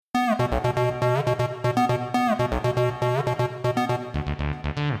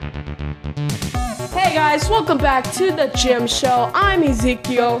Hey guys, welcome back to the Gym Show. I'm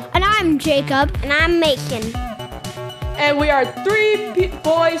Ezekiel. And I'm Jacob. And I'm Macon. And we are three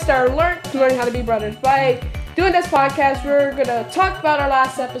boys that are learning how to be brothers. By doing this podcast, we're going to talk about our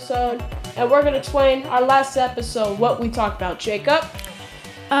last episode. And we're going to explain our last episode, what we talked about. Jacob?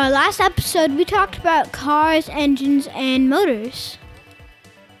 Last episode, we talked about cars, engines, and motors.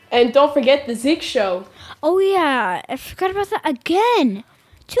 And don't forget the Zeke Show. Oh yeah, I forgot about that again.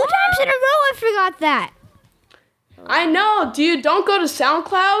 2 times in a row I forgot that. I know, dude. Don't go to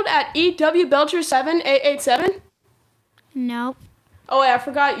SoundCloud at EWBelcher7887. Nope. Oh, yeah, I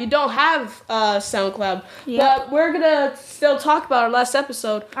forgot. You don't have SoundCloud. Yep. But we're going to still talk about our last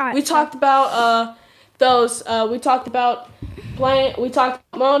episode. All right, we talked about we talked about we talked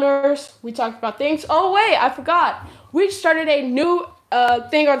about motors. We talked about things. Oh, wait, I forgot. We started a new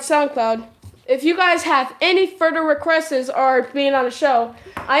thing on SoundCloud. If you guys have any further requests or being on the show,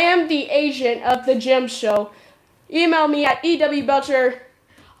 I am the agent of the Gym Show. Email me at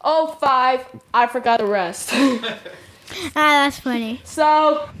EWBelcher05. I forgot the rest. That's funny.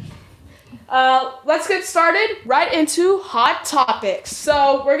 So, let's get started right into hot topics.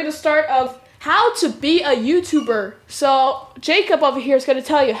 So, we're going to start of how to be a YouTuber. So, Jacob over here is going to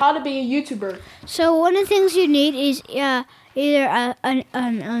tell you how to be a YouTuber. So one of the things you need is either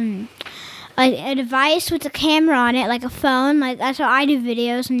a device with a camera on it, like a phone. Like that's how I do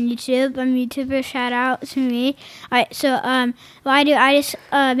videos on YouTube. I'm a YouTuber. Shout out to me. All right, so what I do, I just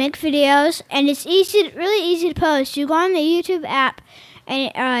make videos, and it's really easy to post. You go on the YouTube app,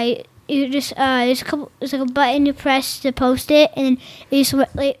 and you just there's like a button you press to post it, and you just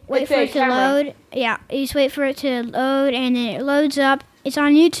wait for it to load. Yeah, you just wait for it to load, and then it loads up. It's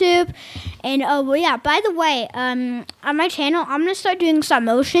on YouTube, and well, yeah. By the way, on my channel, I'm gonna start doing stop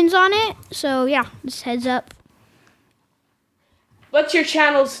motions on it. So yeah, just heads up. What's your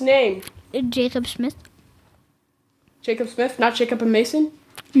channel's name? Jacob Smith. Jacob Smith, not Jacob and Mason?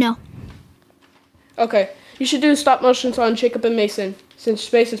 No. Okay, you should do stop motions on Jacob and Mason,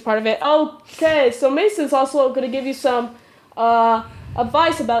 since Mason's part of it. Okay, so Mason's also going to give you some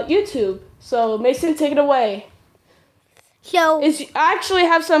advice about YouTube. So, Mason, take it away. So, I actually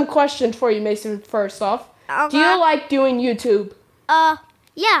have some questions for you, Mason, first off. Okay. Do you like doing YouTube?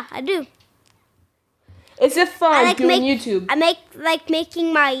 Yeah, I do. Is it fun doing YouTube? I like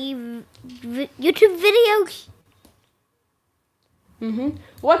making my YouTube videos. Mm-hmm.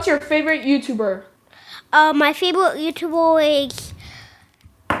 What's your favorite YouTuber? My favorite YouTuber is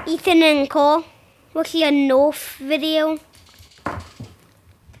Ethan and Cole. What's your Nerf video?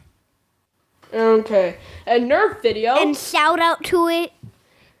 Okay. A Nerf video. And shout out to it.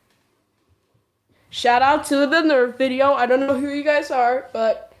 Shout out to the Nerf video. I don't know who you guys are,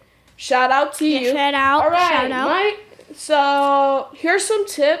 but shout out to you. Shout out. All right. Shout out. So here's some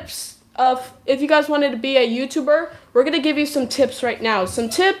tips of if you guys wanted to be a YouTuber. We're going to give you some tips right now. Some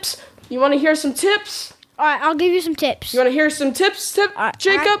tips. You want to hear some tips? All right, I'll give you some tips. You want to hear some tips,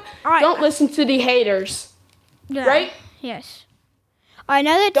 Jacob? All right. Don't listen to the haters. Yeah. Right? Yes.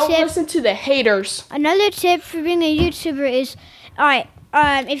 Another Don't tip. listen to the haters. Another tip for being a YouTuber is,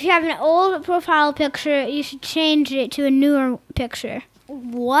 if you have an old profile picture, you should change it to a newer picture.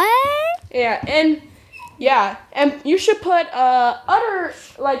 What? Yeah, and you should put other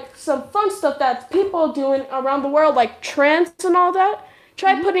some fun stuff that people doing around the world, like trends and all that.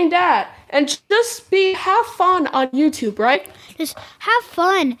 Try putting that, and just have fun on YouTube, right? Just have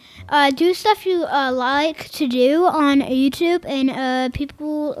fun. Do stuff you like to do on YouTube, and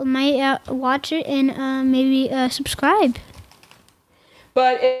people might watch it and maybe subscribe.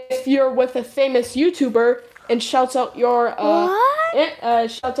 But if you're with a famous YouTuber and shouts out your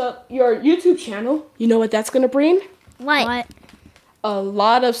your YouTube channel, you know what that's gonna bring? What? A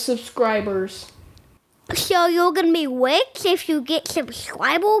lot of subscribers. So you're gonna be rich if you get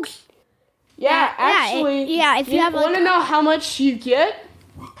subscribers? Yeah, actually. If you have want to know how much you get?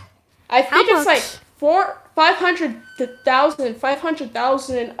 I think it's like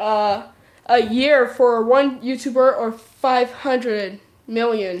 500,000 a year for one YouTuber, or 500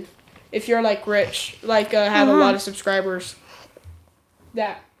 million if you're like rich, have a lot of subscribers.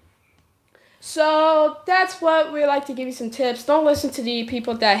 So that's what we like to give you some tips. Don't listen to the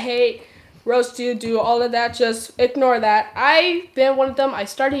people that hate, roast you, do all of that. Just ignore that. I've been one of them. I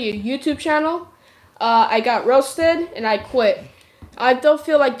started a YouTube channel. I got roasted and I quit. I don't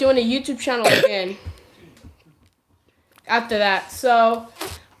feel like doing a YouTube channel again after that. So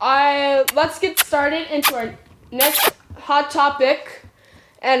let's get started into our next hot topic.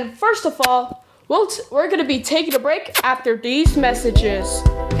 And first of all, we're going to be taking a break after these messages.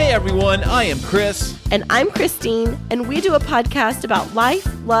 Hey everyone, I am Chris. And I'm Christine, and we do a podcast about life,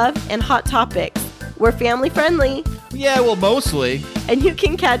 love, and hot topics. We're family friendly. Yeah, well, mostly. And you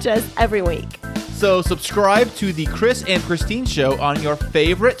can catch us every week. So subscribe to the Chris and Christine Show on your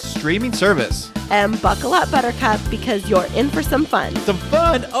favorite streaming service. And buckle up, Buttercup, because you're in for some fun. Some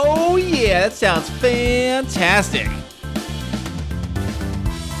fun? Oh, yeah, that sounds fantastic.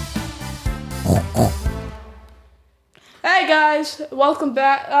 Hey guys, welcome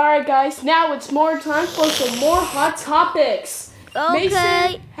back. Alright guys, now it's more time for some more hot topics. Okay.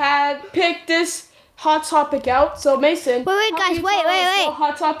 Mason had picked this hot topic out. So Mason, Wait, how guys, can you wait. tell us what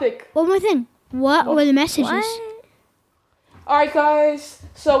hot topic? One more thing. What were the messages? Alright guys,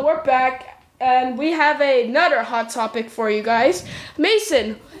 so we're back and we have another hot topic for you guys.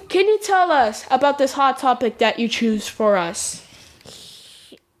 Mason, can you tell us about this hot topic that you choose for us?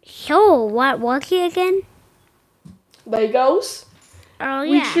 So, what was it again? Legos. Oh,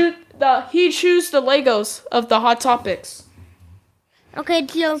 yeah. He choose the Legos of the hot topics. Okay,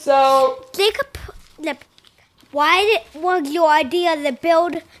 So Jacob, why was your idea to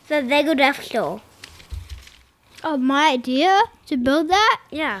build the Lego Death Star? Oh, my idea to build that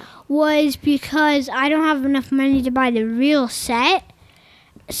Yeah. was because I don't have enough money to buy the real set.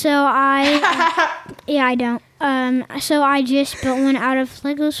 So yeah, I don't. So I just built one out of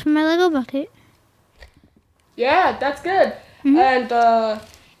Legos from my Lego bucket. yeah, that's good. And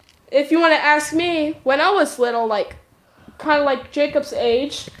if you want to ask me, when I was little, like kind of like Jacob's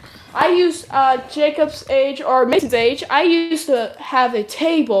age, I used Jacob's age or Mason's age. I used to have a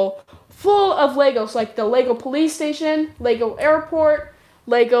table full of Legos, like the Lego Police Station, Lego Airport,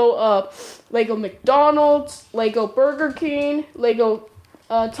 Lego McDonald's, Lego Burger King, Lego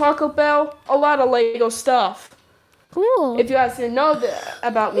Taco Bell, a lot of Lego stuff. Cool. If you guys didn't know that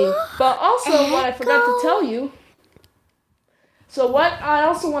about me. But also, what I forgot to tell you. So what I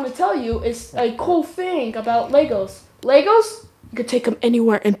also want to tell you is a cool thing about Legos. Legos, you can take them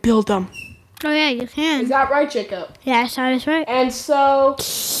anywhere and build them. Oh yeah, you can. Is that right, Jacob? Yes, that is right. And so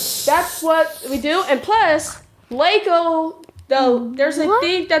that's what we do. And plus, Lego, there's a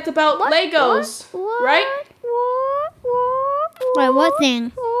thing that's about Legos, right? Wait, what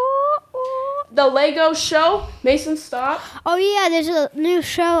thing? The Lego show. Mason, stop. Oh yeah, there's a new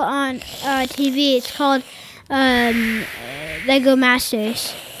show on TV. It's called Lego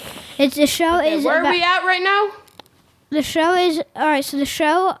Masters. It's the show is Where are we at right now? the show is alright. So the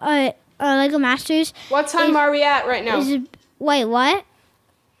show Lego Masters. What time are we at right now? Wait, what?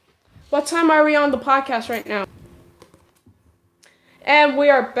 What time are we on the podcast right now? And we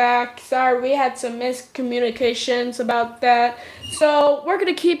are back. Sorry, we had some miscommunications about that. So we're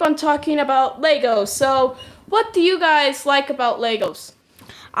going to keep on talking about Legos. So what do you guys like about Legos?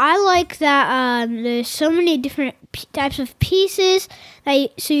 I like that there's so many different types of pieces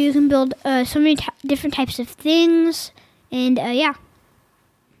so you can build so many different types of things, and yeah,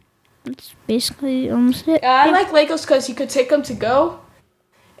 that's basically almost it. I like Legos because you could take them to go,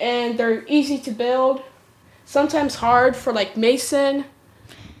 and they're easy to build. Sometimes hard for like Mason.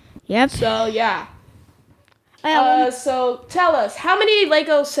 Yep. So yeah. So So tell us, how many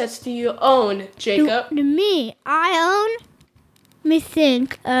Lego sets do you own, Jacob? to me, I own. Let me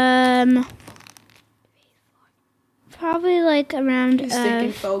think. Probably like around. He's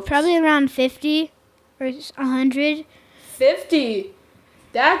thinking, folks. Probably around 50 or 100. 50.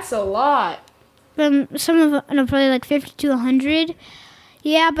 That's a lot. Some of them, no, probably like 50 to 100.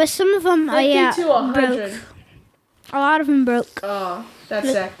 Yeah, but some of them, 50 to 100. broke. A lot of them broke. Oh,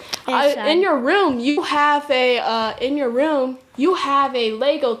 that's sad. It's sad. In your room, you have a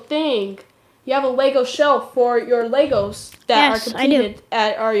Lego thing. You have a Lego shelf for your Legos that Yes, are I do.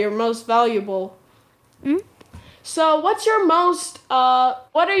 completed are your most valuable. Mm? So, what's your most?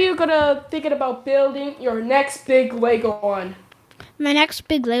 What are you gonna thinking about building your next big Lego on? My next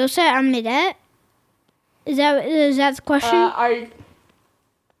big Lego set I'm gonna get. Is that the question?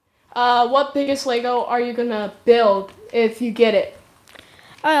 What biggest Lego are you gonna build if you get it?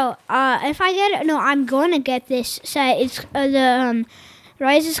 Oh, if I get it, no, I'm going to get this set. It's the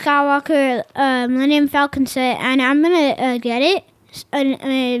Rise of Skywalker Millennium Falcon set, and I'm going to get it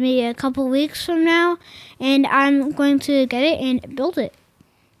maybe a couple weeks from now, and I'm going to get it and build it.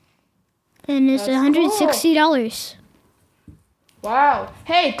 And it's That's $160. Wow.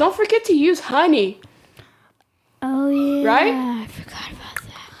 Hey, don't forget to use honey. Oh, yeah. Right? I forgot about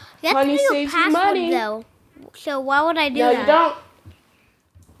that. That's Honey a new saves you password, money. though. So why would I do No, that? you don't.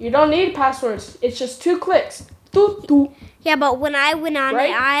 You don't need passwords. It's just 2 clicks. Doot, doot. Yeah, but when I went on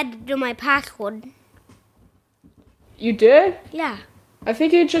Right? it, I had to do my password. You did? Yeah. I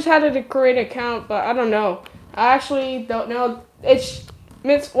think you just had to create an account, but I don't know. I actually don't know. It's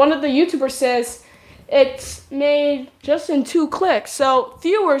one of the YouTubers says It's made just in 2 clicks. So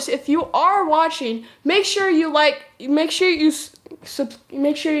viewers, if you are watching, make sure you use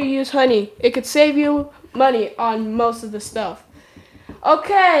honey. It could save you money on most of the stuff.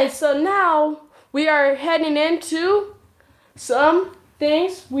 Okay, so now we are heading into some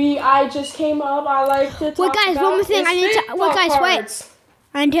things I just came up. I like to talk Wait, guys, about one more thing. Wait, guys, wait. cards.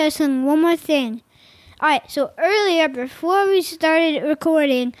 I need to tell you something. One more thing. All right. So earlier, before we started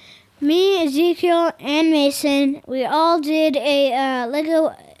recording, me, Ezekiel, and Mason, we all did a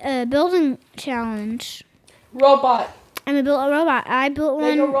Lego building challenge. Robot. And we built a robot. I built one.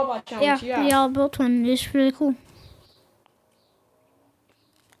 Lego robot challenge. Yeah. We all built one. It was really cool.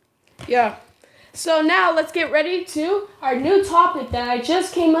 Yeah. So now let's get ready to our new topic that I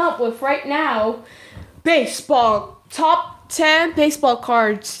just came up with right now. Baseball. Top 10 baseball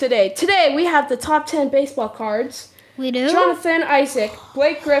cards today. Today we have the top 10 baseball cards. We do? Jonathan Isaac,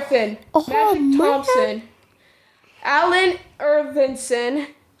 Blake Griffin, Magic Thompson, Allen Irvinson,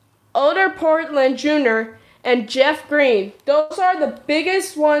 Oder Portland Jr., and Jeff Green. Those are the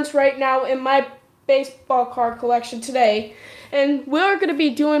biggest ones right now in my baseball card collection today. And we're going to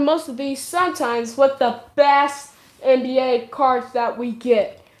be doing most of these sometimes with the best NBA cards that we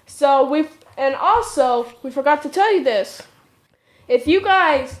get. And also, we forgot to tell you this. If you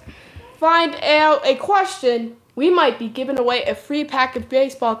guys find out a question, we might be giving away a free pack of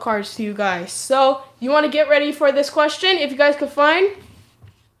baseball cards to you guys. So, you want to get ready for this question? If you guys could find?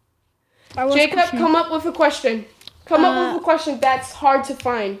 Jacob, come up with a question. Come up with a question that's hard to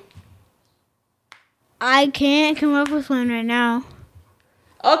find. I can't come up with one right now.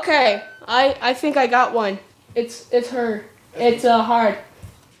 Okay, I think I got one. It's her. It's hard.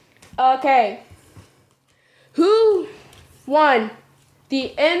 Okay. Who won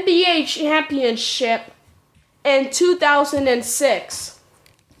the NBA championship in 2006?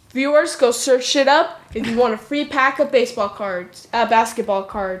 Viewers, go search it up if you want a free pack of basketball cards.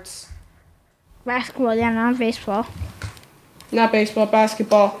 Basketball, yeah, not baseball. Not baseball,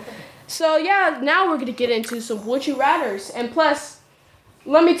 basketball. So yeah, now we're gonna get into some would you rathers. And plus,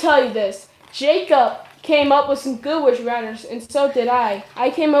 let me tell you this: Jacob came up with some good would you rathers, and so did I.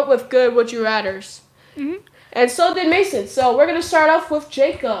 I came up with good would you rathers, and so did Mason. So we're gonna start off with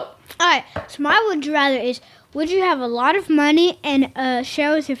Jacob. All right. So my would you rather is: would you have a lot of money and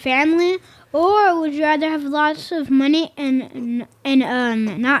share with your family, or would you rather have lots of money and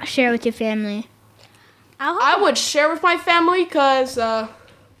not share with your family? I would share with my family because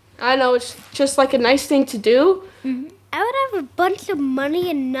I know it's just like a nice thing to do. I would have a bunch of money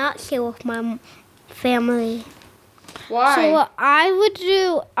and not share with my family. Why? So what I would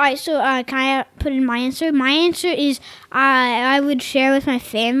do, can I put in my answer? My answer is I would share with my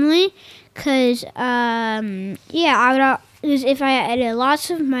family, cause if I had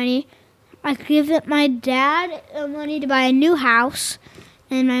lots of money, I could give my dad money to buy a new house,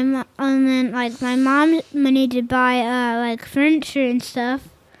 and my mom money to buy furniture and stuff,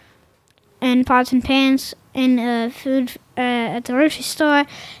 and pots and pans and food at the grocery store.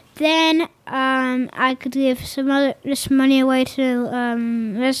 Then I could give this money away to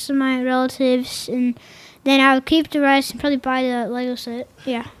the rest of my relatives, and then I would keep the rest and probably buy the Lego set.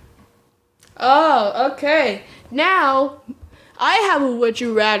 Yeah. Oh, okay. Now, I have a would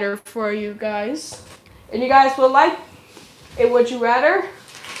you rather for you guys. And you guys would like a would you rather?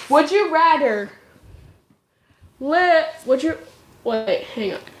 Would you rather wait,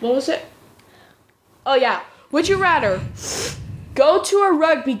 hang on. What was it? Oh yeah. Would you rather go to a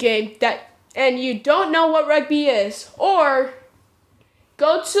rugby game and you don't know what rugby is, or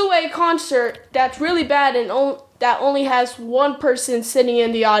go to a concert that's really bad and that only has one person sitting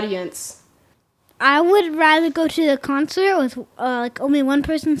in the audience? I would rather go to the concert with only one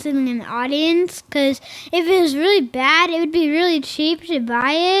person sitting in the audience, because if it was really bad, it would be really cheap to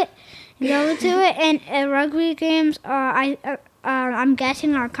buy it and go to it. And rugby games, I'm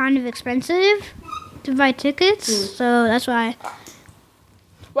guessing, are kind of expensive to buy tickets, so that's why.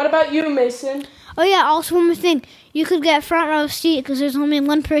 What about you, Mason? Oh yeah, also one more thing. You could get front row seat because there's only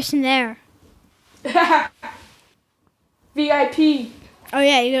one person there. VIP. Oh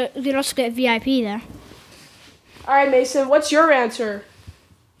yeah, you could also get VIP there. All right, Mason, what's your answer?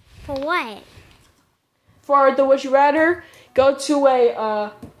 For what? For the would you rather, go to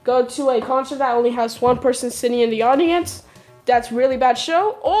a concert that only has one person sitting in the audience, that's a really bad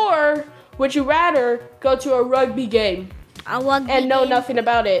show, or would you rather go to a rugby game and know nothing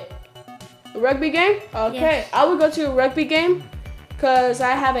about it? A rugby game? Okay, yes. I would go to a rugby game because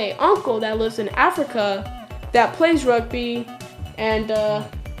I have an uncle that lives in Africa that plays rugby, and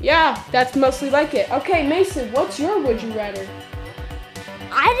that's mostly like it. Okay, Mason, what's your would you rather?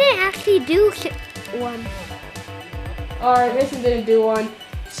 I didn't actually do one. Alright, Mason didn't do one.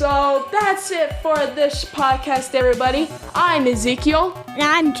 So that's it for this podcast, everybody. I'm Ezekiel. And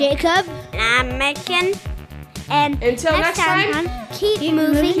I'm Jacob. And I'm Megan. And Until next time, keep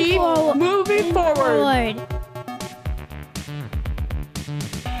moving keep moving forward. Forward.